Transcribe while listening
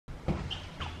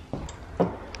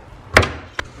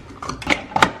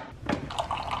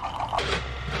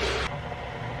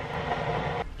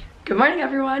morning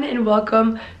everyone and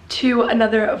welcome to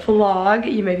another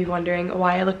vlog. You may be wondering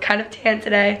why I look kind of tan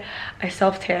today. I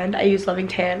self-tanned. I used Loving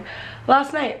Tan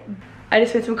last night. I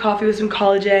just made some coffee with some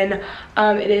collagen.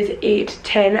 It is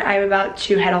 8:10. I'm about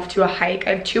to head off to a hike.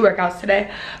 I have 2 workouts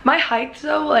today. My hike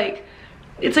though, like,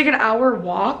 it's like an hour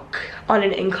walk on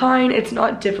an incline. It's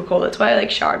not difficult. That's why I like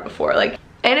showered before. Like,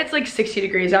 and it's like 60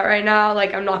 degrees out right now.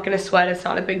 Like, I'm not gonna sweat. It's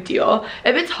not a big deal.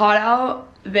 If it's hot out,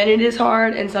 then it is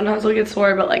hard, and sometimes I'll get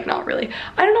sore, but like not really.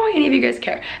 I don't know why any of you guys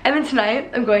care. And then tonight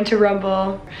I'm going to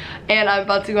Rumble and I'm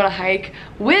about to go on a hike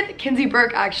with Kenzie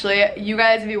Burke. Actually, you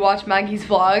guys, if you watch Maggie's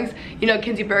vlogs, you know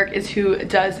Kenzie Burke is who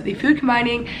does the food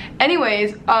combining.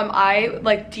 Anyways, I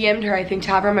like DM'd her, I think, to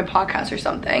have her on my podcast or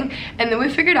something, and then we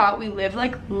figured out we live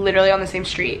like literally on the same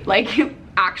street, like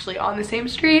actually on the same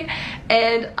street,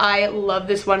 and I love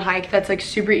this one hike that's like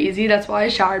super easy. That's why I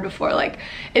showered before. Like,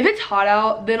 if it's hot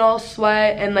out, then I'll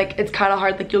sweat and like it's kind of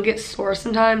hard, like you'll get sore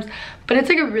sometimes, but it's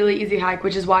like a really easy hike,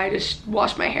 which is why I just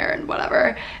washed my hair and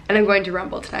whatever. And I'm going to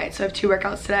Rumble tonight, so I have 2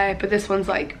 workouts today, but this one's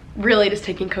like really just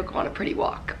taking Coco on a pretty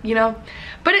walk, you know,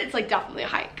 but it's like definitely a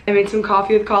hike. I made some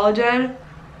coffee with collagen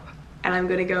and I'm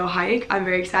gonna go hike. I'm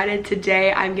very excited.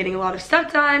 Today I'm getting a lot of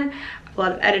stuff done, a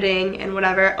lot of editing and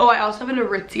whatever. Oh, I also have an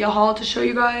aritzia haul to show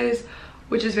you guys,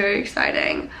 which is very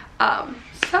exciting.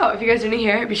 So if you guys are new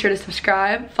here, be sure to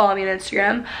subscribe, follow me on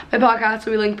Instagram. My podcast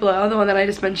will be linked below, the one that I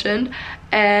just mentioned.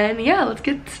 And yeah, let's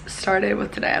get started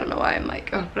with today. I don't know why I'm like,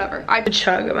 oh, whatever. I could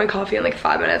chug my coffee in like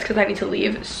 5 minutes because I need to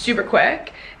leave super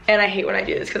quick. And I hate when I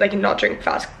do this because I cannot drink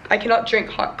fast. I cannot drink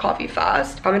hot coffee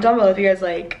fast. Comment down below if you guys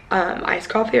like iced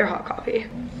coffee or hot coffee.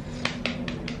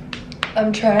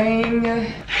 I'm trying,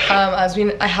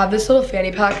 I have this little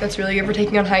fanny pack that's really good for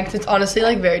taking on hikes. It's honestly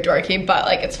like very dorky, but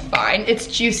like it's fine. It's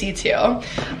juicy too.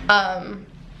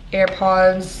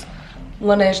 AirPods,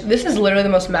 Laneige. This is literally the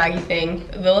most Maggie thing.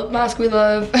 The lip mask we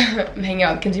love. I'm hanging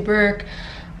out with Kenzie Burke.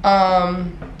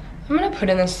 I'm gonna put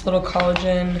in this little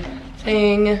collagen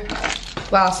thing.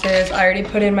 Glasses. I already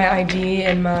put in my ID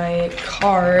and my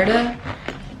card.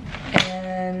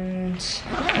 And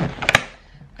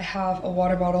I have a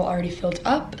water bottle already filled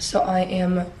up, so I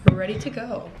am ready to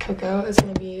go. Coco is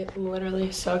gonna be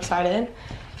literally so excited.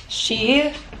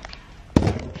 She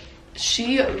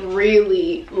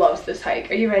really loves this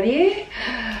hike. Are you ready?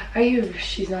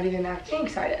 She's not even acting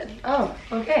excited. Oh,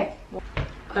 okay.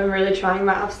 I'm really trying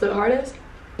my absolute hardest.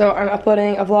 So I'm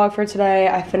uploading a vlog for today.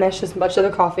 I finished as much of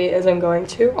the coffee as I'm going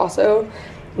to. Also,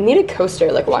 I need a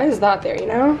coaster. Like, why is that there, you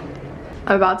know?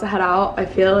 I'm about to head out. I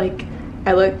feel like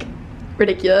I look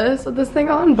ridiculous with this thing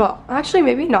on, but actually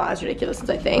maybe not as ridiculous as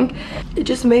I think. It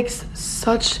just makes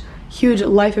such huge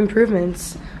life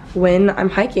improvements when I'm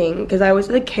hiking, because I always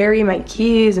like carry my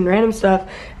keys and random stuff,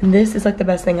 and this is like the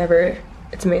best thing ever.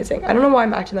 It's amazing. I don't know why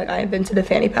I'm acting like I invented a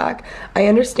fanny pack. I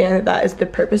understand that that is the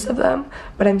purpose of them,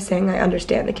 but I'm saying I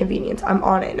understand the convenience. I'm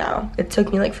on it now. It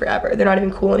took me like forever. They're not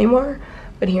even cool anymore,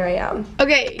 but here I am.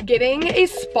 Okay, getting a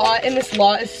spot in this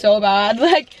lot is so bad.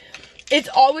 Like, it's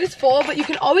always full, but you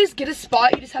can always get a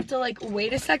spot. You just have to like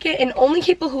wait a second, and only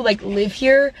people who like live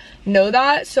here know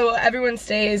that, so everyone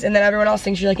stays and then everyone else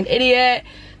thinks you're like an idiot.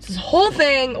 It's this whole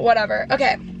thing, whatever.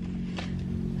 Okay,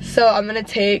 so I'm gonna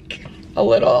take a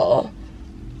little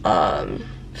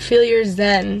Feel Your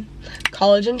Zen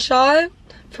collagen shot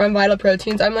from Vital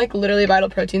Proteins. I'm like literally Vital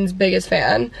Proteins' biggest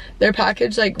fan. Their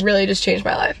package like really just changed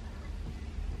my life.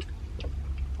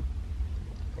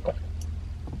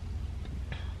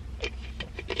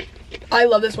 I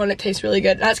love this one. It tastes really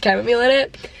good. It has chamomile in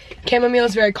it. Chamomile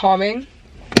is very calming,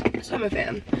 so I'm a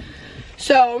fan.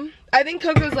 So I think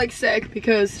Coco's like sick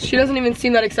because she doesn't even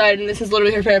seem that excited, and this is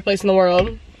literally her favorite place in the world.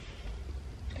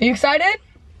 Are you excited?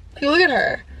 Like, look at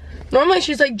her. Normally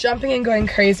she's like jumping and going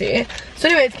crazy. So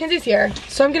anyways, Kenzie's here,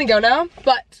 so I'm gonna go now.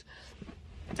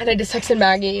 And I just texted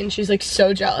Maggie and she's like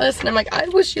so jealous, and I'm like, I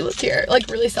wish she lived here. Like,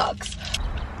 really sucks.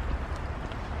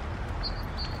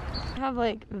 Have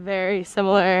like very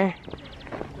similar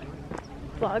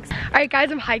vlogs. Alright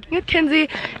guys, I'm hiking with Kenzie.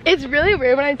 It's really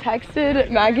weird when I texted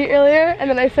Maggie earlier and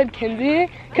then I said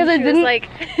Kenzie because I didn't like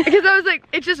because I was like,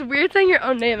 it's just weird saying your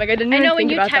own name. Like, I didn't even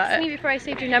think about that. I know when you texted me before I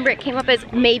saved your number, it came up as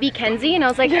maybe Kenzie, and I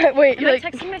was like, wait, am I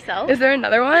texting myself? Is there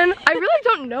another one? I really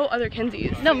don't know other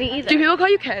Kenzies. No, me either. Do people call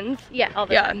you Kenz? Yeah, all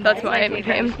the time. Yeah, that's my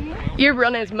nickname. Your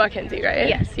real name is Mackenzie, right?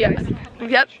 Yes. Yes.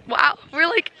 Yep. Wow. We're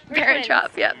like Parent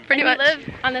Trap. Yep. Pretty much. We live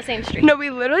on the same street. No, we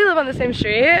literally live on the same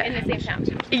street. In the same town.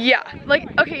 Yeah. Like,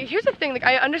 okay, here's the thing. Like,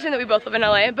 I understand that we both live in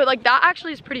LA, but like that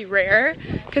actually is pretty rare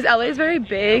because LA is very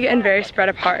big and very spread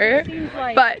apart.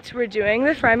 But we're doing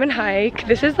the Fryman hike.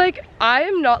 This is like, I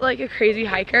am not like a crazy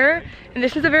hiker, and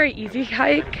this is a very easy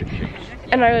hike.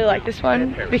 and I really like this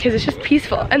one because it's just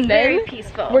peaceful. And then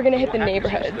we're gonna hit the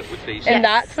neighborhoods. And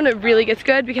that's when it really gets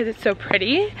good because it's so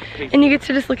pretty and you get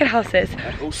to just look at houses.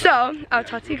 So I'll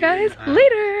talk to you guys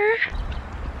later.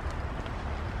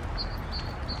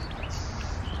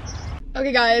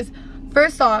 Okay guys,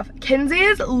 first off, Kenzie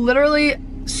is literally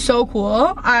so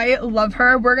cool. I love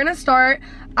her. We're gonna start,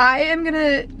 I am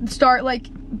gonna start like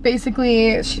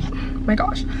basically, oh my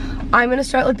gosh, I'm gonna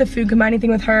start like the food combining thing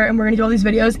with her, and we're gonna do all these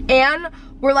videos, and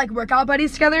we're like workout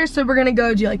buddies together, so we're gonna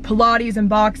go do like Pilates and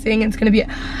boxing, and it's gonna be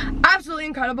absolutely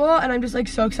incredible. And I'm just like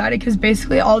so excited because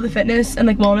basically all the fitness and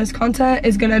like wellness content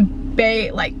is gonna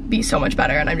be so much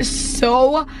better, and I'm just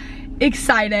so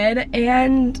excited.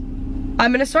 And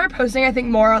I'm gonna start posting, I think,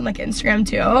 more on like Instagram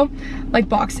too, like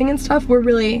boxing and stuff. We're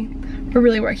really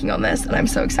working on this, and I'm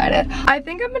so excited. I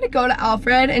think I'm gonna go to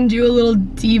Alfred and do a little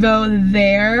Devo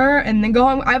there and then go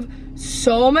home. I have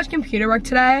so much computer work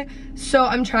today, so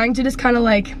I'm trying to just kind of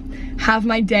like have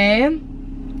my day.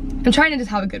 I'm trying to just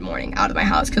have a good morning out of my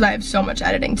house because I have so much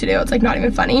editing to do. It's like not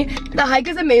even funny. The hike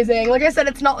is amazing. Like I said,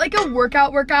 it's not like a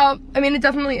workout. I mean, it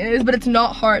definitely is, but it's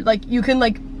not hard. Like you can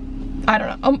like, I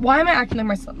don't know. Why am I acting like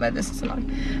myself? This isn't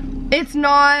on. It's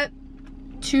not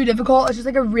too difficult. It's just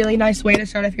like a really nice way to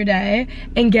start off your day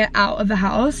and get out of the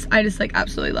house. I just like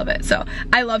absolutely love it. So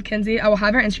I love Kenzie. I will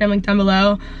have her Instagram link down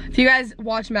below. If you guys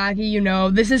watch Maggie, you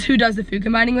know this is who does the food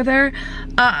combining with her.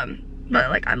 But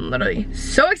like I'm literally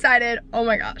so excited. Oh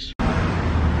my gosh.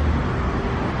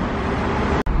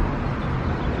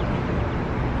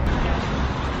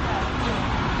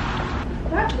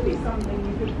 That should be something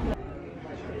you could play.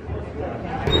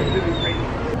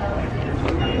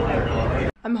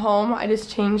 I'm home. I just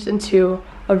changed into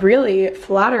a really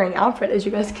flattering outfit, as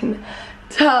you guys can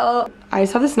tell. I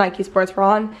just have this Nike sports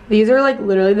bra on. These are like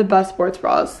literally the best sports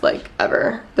bras like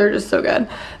ever. They're just so good.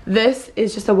 This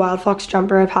is just a Wild Fox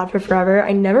jumper I've had for forever.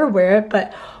 I never wear it,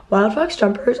 but Wild Fox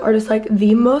jumpers are just like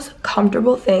the most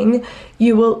comfortable thing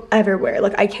you will ever wear.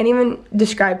 Like I can't even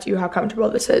describe to you how comfortable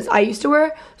this is. I used to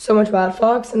wear so much Wild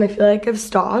Fox and I feel like I've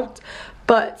stopped,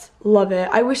 but love it.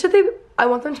 I wish that I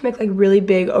want them to make like really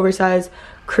big oversized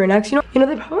crew necks. You know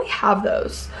they probably have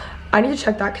those. I need to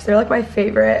check that because they're like my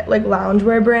favorite like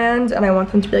loungewear brand, and I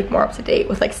want them to be like more up to date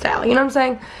with like style. You know what I'm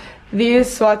saying?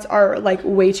 These sweats are like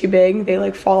way too big. They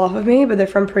like fall off of me, but they're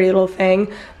from Pretty Little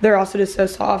Thing. They're also just so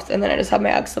soft. And then I just have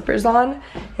my UGG slippers on.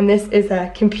 And this is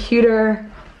a computer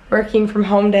working from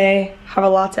home day. Have a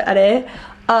lot to edit.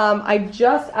 I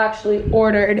just actually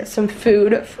ordered some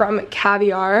food from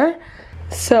Caviar.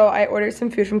 So I ordered some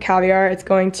food from Caviar. It's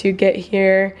going to get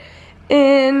here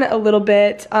in a little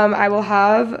bit. I will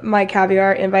have my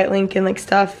Caviar invite link and like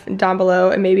stuff down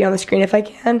below and maybe on the screen if I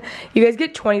can. You guys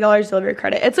get $20 delivery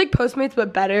credit. It's like Postmates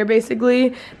but better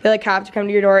basically. They like have to come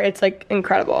to your door. It's like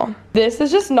incredible. This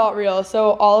is just not real.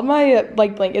 So all of my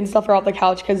like blanket stuff are off the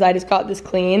couch because I just got this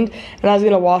cleaned and I was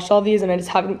gonna wash all these and I just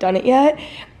haven't done it yet.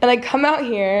 And I come out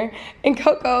here and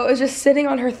Coco is just sitting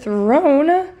on her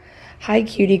throne. Hi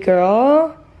cutie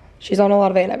girl. She's on a lot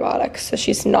of antibiotics, so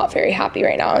she's not very happy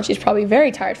right now, and she's probably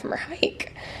very tired from her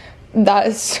hike. That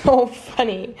is so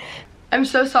funny. I'm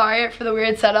so sorry for the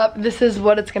weird setup. This is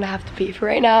what it's gonna have to be for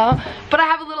right now. But I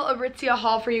have a little Aritzia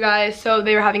haul for you guys. So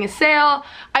they were having a sale.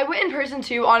 I went in person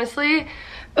too, honestly.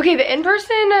 Okay, the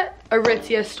in-person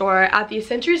Aritzia store at the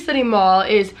Century City Mall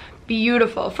is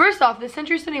beautiful. First off, the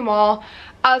Century City Mall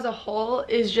as a whole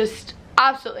is just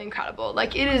absolutely incredible.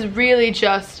 Like, it is really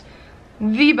just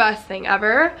the best thing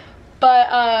ever.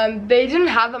 But they didn't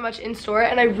have that much in store,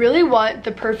 and I really want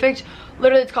the perfect,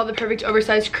 literally it's called the perfect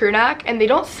oversized crew neck, and they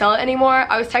don't sell it anymore.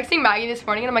 I was texting Maggie this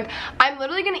morning and I'm like, I'm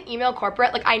literally gonna email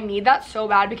corporate, like I need that so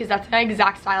bad because that's my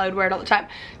exact style. I would wear it all the time.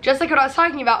 Just like what I was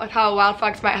talking about with how Wild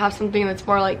Fox might have something that's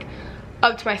more like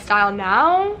up to my style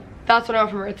now. That's what I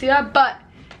want from Aritzia, but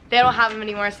they don't have them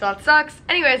anymore, so that sucks.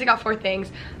 Anyways, I got 4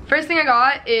 things. First thing I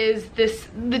got is this,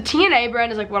 the TNA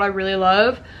brand is like what I really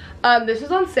love. This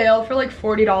was on sale for like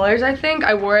 $40, I think.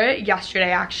 I wore it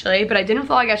yesterday actually, but I didn't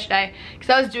vlog yesterday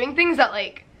because I was doing things that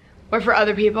like were for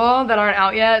other people that aren't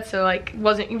out yet, so like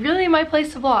wasn't really my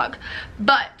place to vlog.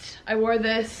 But I wore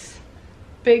this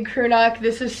big crew neck.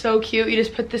 This is so cute. You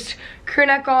just put this crew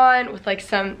neck on with like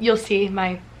some, you'll see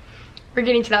we're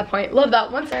getting to that point. Love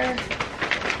that one, Sarah.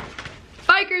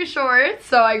 Biker shorts.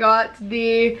 So I got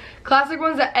the classic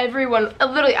ones that everyone,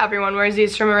 literally everyone wears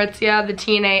these from Aritzia, the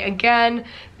TNA again.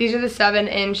 These are the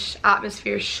 7-inch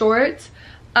atmosphere shorts.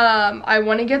 I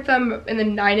want to get them in the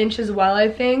 9-inch as well, I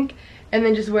think. And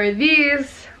then just wear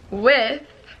these with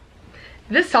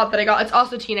this top that I got. It's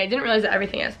also TNA. I didn't realize that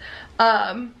everything is.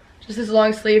 Just this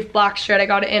long sleeve black shirt. I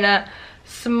got it in a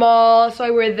small, so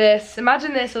I wear this.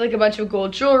 Imagine this with like a bunch of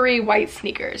gold jewelry, white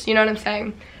sneakers, you know what I'm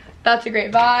saying? That's a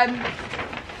great vibe.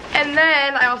 And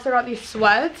then I also got these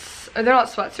sweats. They're not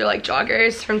sweats, they're like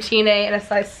joggers from TNA in a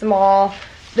size small.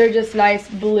 They're just nice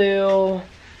blue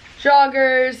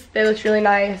joggers. They looked really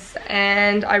nice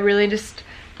and I really just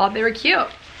thought they were cute.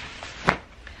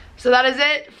 So that is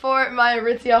it for my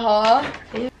Aritzia haul.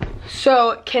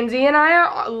 So Kenzie and I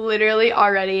are literally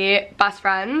already best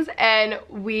friends, and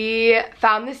we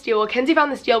found this deal. Well, Kenzie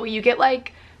found this deal where you get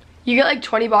like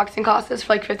 20 boxing classes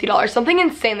for like $50, something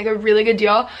insane, like a really good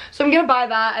deal. So I'm gonna buy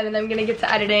that, and then I'm gonna get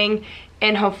to editing,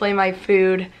 and hopefully my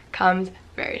food comes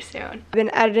very soon. I've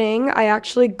been editing. I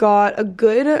actually got a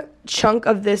good chunk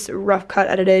of this rough cut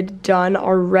edited done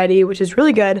already, which is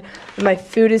really good. My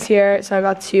food is here, so I'm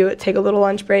about to take a little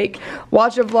lunch break,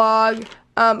 watch a vlog.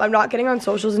 I'm not getting on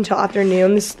socials until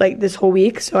afternoon this whole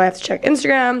week, so I have to check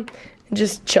Instagram and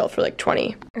just chill for like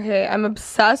 20. Okay, I'm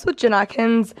obsessed with Jen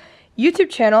Atkin's YouTube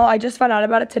channel. I just found out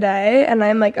about it today, and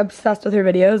I'm like obsessed with her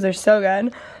videos. They're so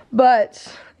good.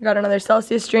 But I got another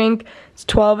Celsius drink. It's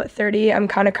 12:30. I'm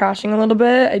kind of crashing a little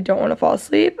bit. I don't want to fall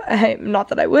asleep. Not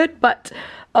that I would, but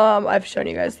I've shown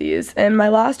you guys these in my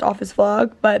last office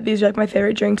vlog, but these are like my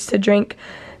favorite drinks to drink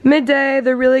midday.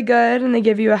 They're really good and they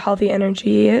give you a healthy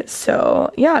energy. So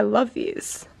yeah, I love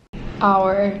these.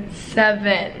 Hour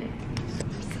 7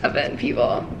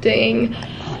 people doing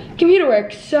computer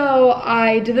work. So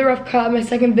I did the rough cut, my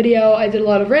second video. I did a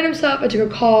lot of random stuff. I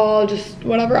took a call, just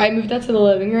whatever. I moved that to the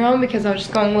living room because I was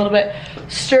just going a little bit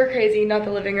stir crazy, not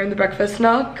the living room, the breakfast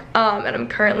nook. And I'm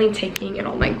currently taking in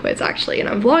all my quiz actually, and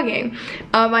I'm vlogging.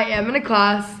 I am in a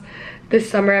class this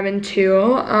summer. I'm in 2,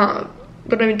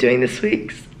 but I'm doing this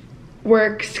week's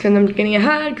works because I'm getting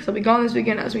ahead because I'll be gone this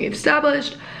weekend as we get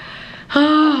established.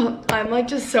 I'm like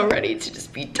just so ready to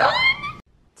just be done.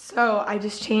 So I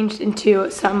just changed into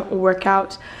some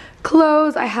workout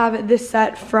clothes. I have this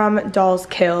set from Dolls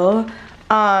Kill.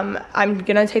 I'm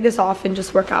gonna take this off and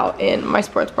just work out in my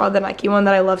sports bra, the Nike one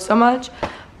that I love so much.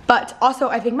 But also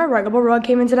I think my ruggable rug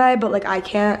came in today, but like I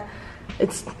can't,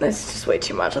 it's just way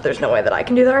too much. There's no way that I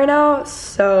can do that right now.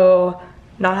 So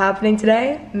not happening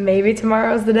today. Maybe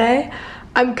tomorrow's the day.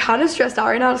 I'm kind of stressed out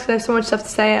right now just because I have so much stuff to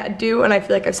say. I do, and I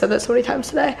feel like I've said that so many times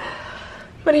today.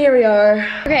 But here we are.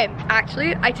 Okay,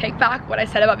 actually, I take back what I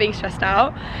said about being stressed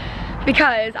out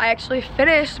because I actually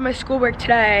finished my schoolwork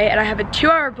today and I have a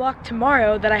 2-hour block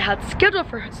tomorrow that I had scheduled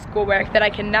for schoolwork that I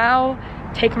can now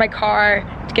take my car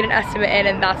to get an estimate in,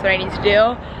 and that's what I need to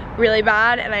do really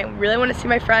bad. And I really want to see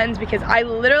my friends because I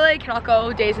literally cannot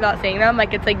go days without seeing them.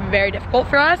 Like, it's like very difficult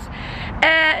for us.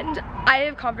 And I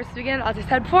have conference this weekend, as I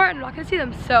said before, and I'm not gonna see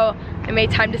them. So I made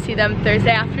time to see them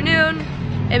Thursday afternoon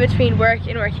in between work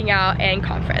and working out and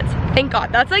conference. Thank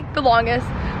God, that's like the longest.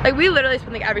 Like, we literally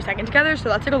spend like every second together, so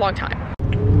that's like a long time.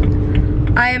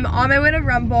 I am on my way to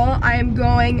Rumble. I am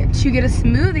going to get a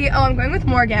smoothie. Oh, I'm going with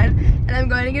Morgan, and I'm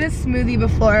going to get a smoothie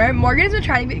before. Morgan has been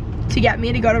trying to get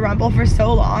me to go to Rumble for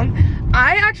so long.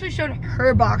 I actually showed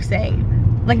her boxing.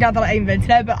 Like, not that I invented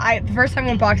it, but the first time we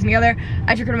went boxing together,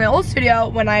 I took her to my old studio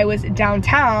when I was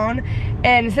downtown.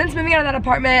 And since moving out of that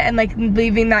apartment and like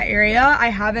leaving that area, I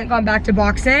haven't gone back to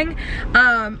boxing.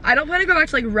 I don't plan to go back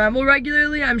to like Rumble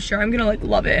regularly. I'm sure I'm gonna like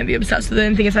love it and be obsessed with it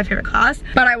and think it's my favorite class.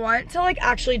 But I want to like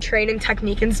actually train in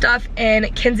technique and stuff.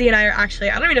 And Kenzie and I are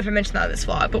actually, I don't even know if I mentioned that in this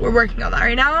vlog, but we're working on that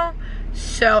right now.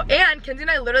 So, and Kenzie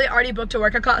and I literally already booked a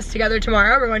workout class together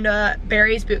tomorrow. We're going to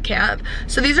Barry's boot camp.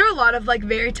 So these are a lot of like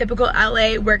very typical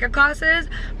LA workout classes,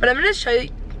 but I'm gonna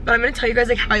tell you guys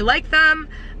like how I like them,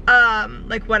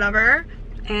 like whatever,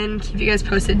 and keep you guys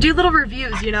posted. Do little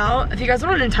reviews, you know? If you guys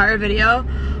want an entire video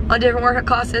on different workout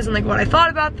classes and like what I thought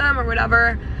about them or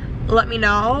whatever, let me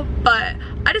know. But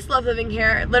I just love living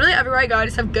here. Literally everywhere I go, I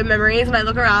just have good memories, and I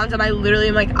look around and I literally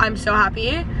am like, I'm so happy,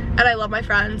 and I love my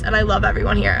friends, and I love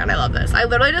everyone here, and I love this. I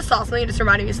literally just saw something, it just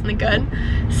reminded me of something good.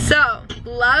 So,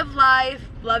 love life,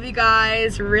 love you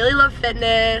guys, really love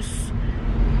fitness.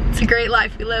 It's a great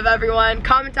life we live, everyone.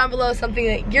 Comment down below something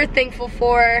that you're thankful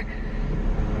for.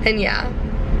 And yeah,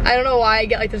 I don't know why I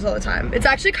get like this all the time. It's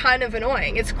actually kind of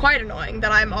annoying. It's quite annoying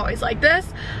that I'm always like this.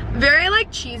 Very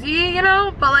like cheesy, you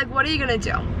know, but like what are you gonna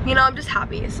do? You know, I'm just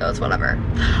happy, so it's whatever.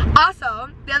 Also,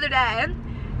 the other day,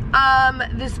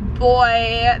 this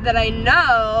boy that I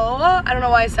know, I don't know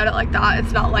why I said it like that,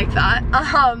 it's not like that.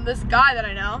 This guy that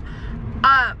I know,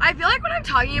 I feel like when I'm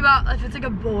talking about, if it's like a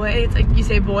boy, it's like you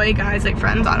say boy, guys, like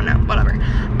friends, I don't know, whatever.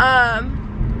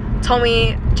 Told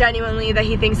me genuinely that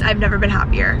he thinks I've never been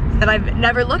happier, that I've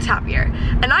never looked happier,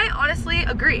 and I honestly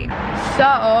agree. So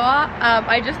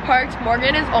I just parked.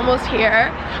 Morgan is almost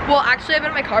here. Well, actually I've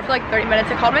been in my car for like 30 minutes.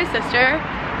 I called my sister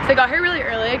So I got here really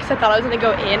early because I thought I was gonna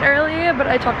go in early, but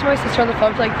I talked to my sister on the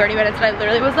phone for like 30 minutes and I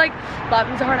literally was like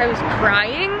laughing so hard I was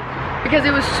crying because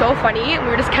it was so funny and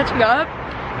we were just catching up,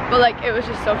 but like it was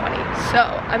just so funny. So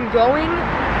I'm going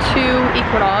to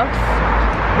Equinox.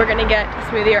 We're gonna get a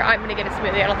smoothie, or I'm gonna get a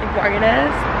smoothie. I don't think Morgan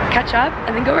is. Catch up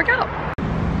and then go work out.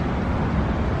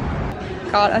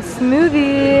 Got a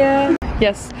smoothie.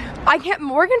 Yes. I can't,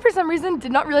 Morgan for some reason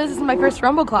did not realize this is my first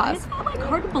Rumble class. It's not like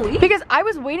hard to believe. Because I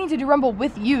was waiting to do Rumble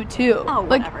with you too. Oh,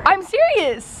 like, whatever. I'm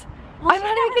serious. Well, I'm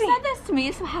not even kidding. You never said this to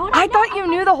me, so how would I know? thought you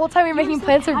knew the whole time we were making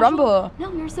plans to Rumble.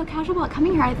 No, you were so casual about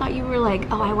coming here. I thought you were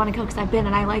like, oh, I want to go because I've been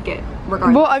and I like it.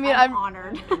 Regardless, well, I mean, I'm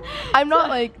honored. I'm not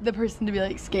like the person to be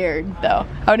like scared though.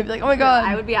 I would be like, oh my god.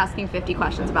 I would be asking 50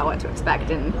 questions about what to expect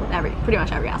in pretty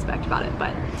much every aspect about it.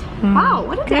 But wow,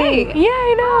 what a day. Yeah,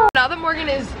 I know. Now that Morgan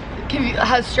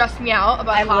has stressed me out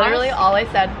about class. Literally all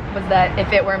I said was that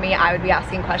if it were me, I would be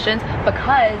asking questions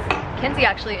because Kenzie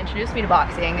actually introduced me to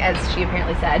boxing, as she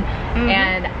apparently said,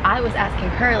 and I was asking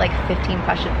her like 15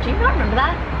 questions. Do you not remember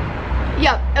that?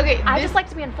 Yeah, okay. I just like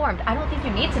to be informed. I don't think you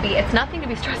need to be. It's nothing to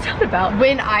be stressed out about.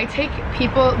 When I take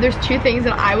people, there's two things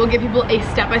that I will give people a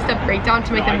step-by-step breakdown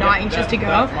to make them not anxious to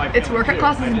go. It's workout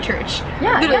classes and church.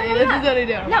 Yeah, literally, this is what I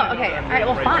do. No, okay, all right,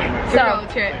 well, fine. So,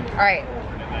 let's hear it. all right,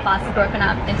 class is broken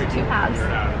up into 2 halves.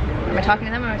 Am I talking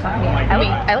to them or am I talking to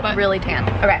you? I look really tan.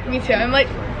 Okay. Me too. I'm like,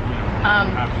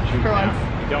 for once.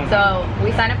 So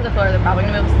we sign up for the floor. They're probably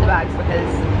gonna move us to the bags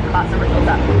because class number fills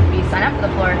up. We sign up for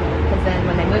the floor because then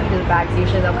when they move you to the bags,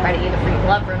 usually they'll credit you the free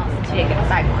glove rental since you didn't get a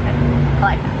side on it.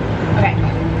 I like that. Okay,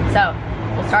 so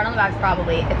we'll start on the bags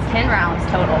probably. It's 10 rounds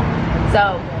total.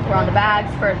 So we're on the bags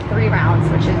for 3 rounds,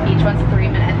 which is each one's 3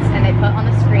 minutes, and they put on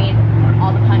the screen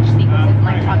all the punch sequences and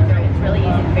like talk through it. It's really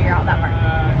easy to figure out that part.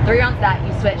 3 rounds of that,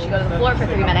 you switch, you go to the floor for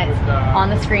 3 minutes. On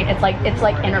the screen, it's like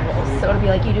intervals. So it'll be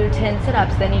like you do 10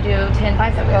 sit-ups, then you do 10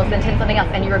 bicep curls, then 10 something else,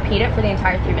 and you repeat it for the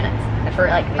entire 3 minutes for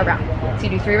like a round. So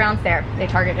you do 3 rounds there. They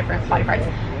target different body parts.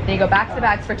 Then you go back to the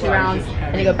bags for 2 rounds,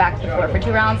 then you go back to the floor for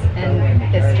 2 rounds, and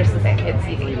it's just the same. It's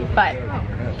easy. But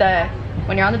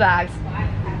when you're on the bags,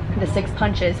 the 6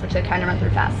 punches, which I kind of run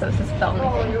through fast, so this is the only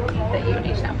thing that you would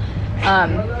need to know.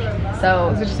 So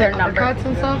is it just they're like numbered. uppercuts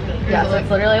and stuff? Yeah, so it's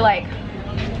literally like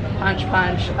punch,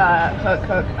 punch, hook,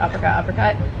 hook, uppercut,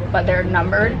 uppercut, but they're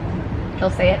numbered. He'll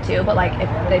say it too, but like if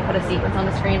they put a sequence on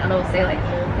the screen, it'll say like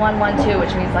 1, 1, 2,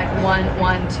 which means like 1,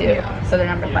 1, 2. Yeah. So they're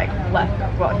numbered like left.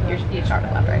 Well, you start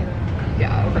with left, right?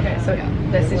 Yeah. Okay, so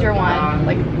this is your 1,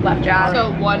 like left jab.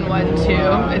 So 1, 1, 2.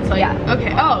 It's like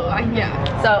okay. Oh,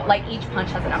 yeah. So like each punch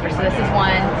has a number. So this is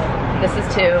 1, this is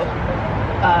 2.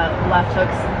 Left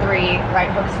hooks 3, right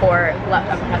hooks 4, left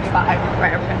uppercuts 5,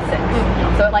 right uppercuts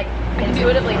 6. So it like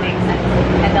intuitively makes sense,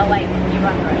 and they'll like you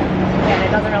run through it, and it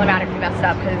doesn't really matter if you mess it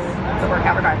up because it's a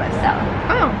workout regardless. So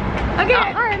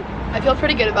okay, hard. I feel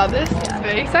pretty good about this. It's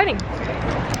very exciting.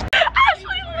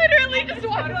 Ashley literally just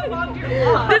walked.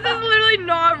 This is literally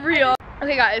not real.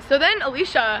 Okay, guys. So then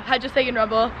Alicia had just taken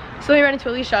Rumble, so we ran into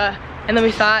Alicia, and then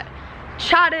we sat,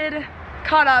 chatted,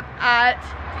 caught up at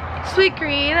Sweet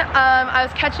Green. I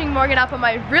was catching Morgan up on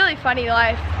my really funny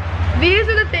life. These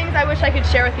are the things I wish I could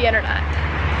share with the internet.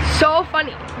 So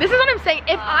funny. This is what I'm saying.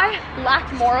 If I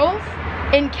lacked morals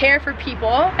and care for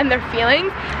people and their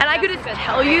feelings, and I could just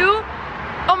tell you,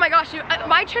 oh my gosh,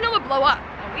 my channel would blow up.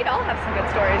 we'd all have some good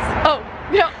stories. Oh,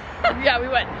 yeah. Yeah, we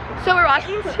would. So we're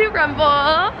watching to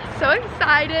Rumble. So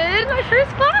excited. My first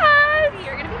class.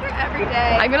 You're gonna be here every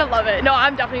day. I'm gonna love it. No,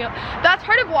 I'm definitely gonna. That's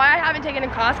part of why I haven't taken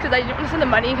a class, because I didn't want to spend the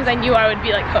money, because I knew I would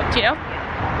be like hooked, you know?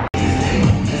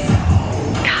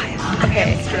 Guys,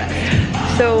 okay.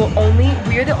 So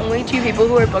we're the only 2 people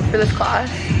who are booked for this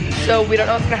class. So we don't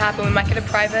know what's gonna happen. We might get a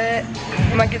private,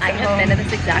 we might get I have been to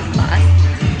this exact class,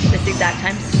 this exact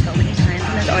time so many times,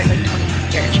 and there's always like 20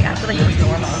 here, and she acted like it was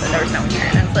normal, and there was no one here,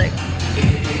 and I was like,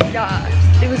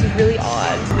 yeah, it was really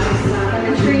odd.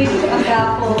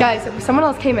 Guys, if someone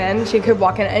else came in, she could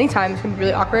walk in at any time. It's gonna be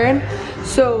really awkward.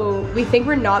 So we think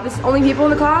we're not the only people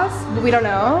in the class, but we don't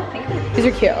know. These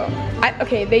are cute.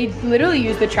 Okay, they literally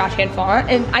use the trash can font,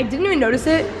 and I didn't even notice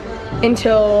it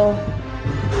until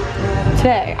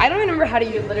today. I don't even remember how to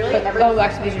use it. Literally, oh,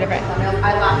 actually, these are different.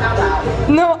 I laughed out loud.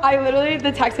 No, I literally,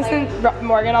 the text assistant,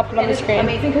 Morgan, I'll put it on the screen. It's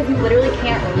amazing because you literally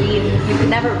can't read. You could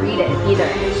never read it either.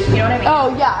 You know what I mean?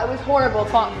 Oh, yeah, it was horrible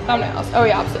thumbnails. Oh,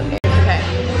 yeah, absolutely. Okay.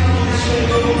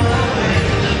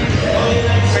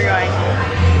 We're going.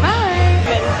 Bye.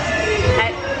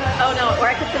 Oh, no, or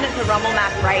I could send it to Rumble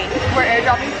Map right. We're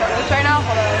airdropping photos right now.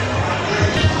 Hold on.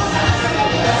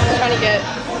 Just trying to get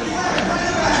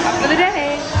for the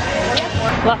day.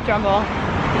 Left Rumble.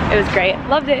 It was great.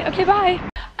 Loved it. Okay, bye.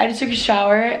 I just took a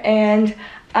shower and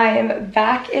I am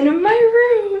back in my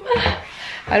room.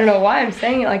 I don't know why I'm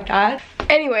saying it like that.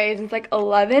 Anyways, it's like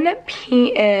 11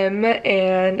 p.m.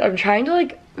 and I'm trying to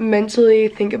like mentally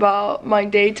think about my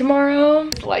day tomorrow.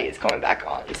 The light is coming back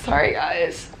on. Sorry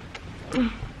guys.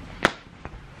 Oh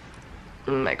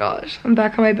my gosh, I'm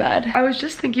back on my bed. I was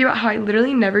just thinking about how I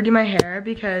literally never do my hair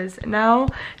because now,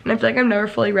 and I feel like I'm never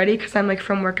fully ready because I'm like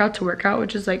from workout to workout,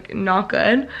 which is like not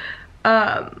good.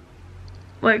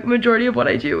 Like majority of what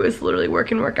I do is literally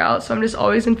work and work out, so I'm just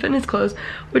always in fitness clothes,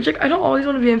 which like I don't always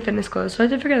want to be in fitness clothes, so I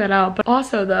have to figure that out. But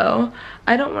also though,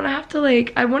 I don't want to have to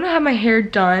like, I want to have my hair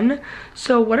done.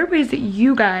 So what are ways that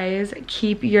you guys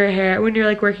keep your hair when you're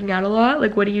like working out a lot?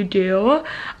 Like what do you do?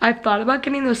 I've thought about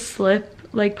getting those slip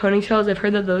like ponytails. I've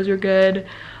heard that those are good.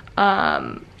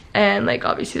 And like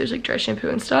obviously there's like dry shampoo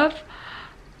and stuff,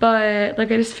 but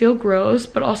like I just feel gross.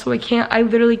 But also I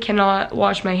literally cannot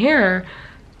wash my hair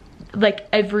like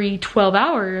every 12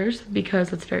 hours because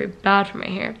that's very bad for my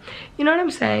hair. You know what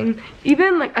I'm saying?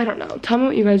 Even like, I don't know, tell me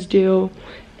what you guys do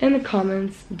in the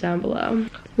comments down below.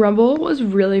 Rumble was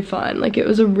really fun. Like it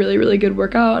was a really, really good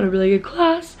workout and a really good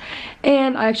class,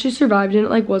 and I actually survived, and it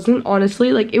like wasn't,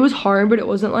 honestly, like it was hard, but it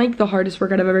wasn't like the hardest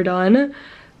workout I've ever done.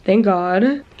 Thank God.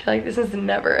 I feel like this is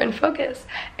never in focus.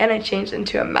 And I changed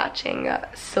into a matching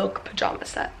silk pajama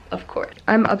set, of course.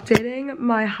 I'm updating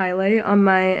my highlight on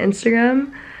my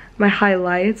Instagram. My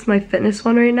highlights, my fitness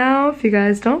one right now. If you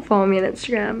guys don't follow me on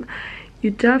Instagram, you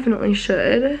definitely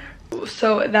should.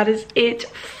 So that is it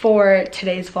for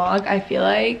today's vlog. I feel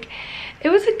like it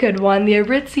was a good one. The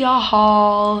Aritzia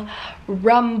haul,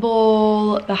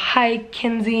 Rumble, the hike,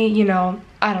 Kenzie, you know,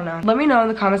 I don't know. Let me know in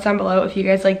the comments down below if you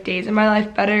guys like days in my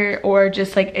life better, or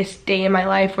just like a day in my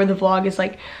life where the vlog is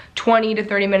like 20 to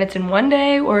 30 minutes in one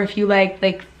day, or if you like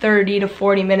 30 to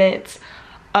 40 minutes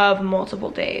of multiple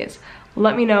days.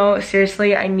 Let me know.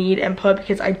 Seriously, I need input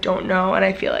because I don't know, and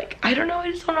I feel like I don't know. I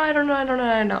just don't know. I don't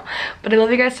know. But I love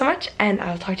you guys so much, and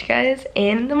I'll talk to you guys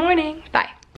in the morning. Bye.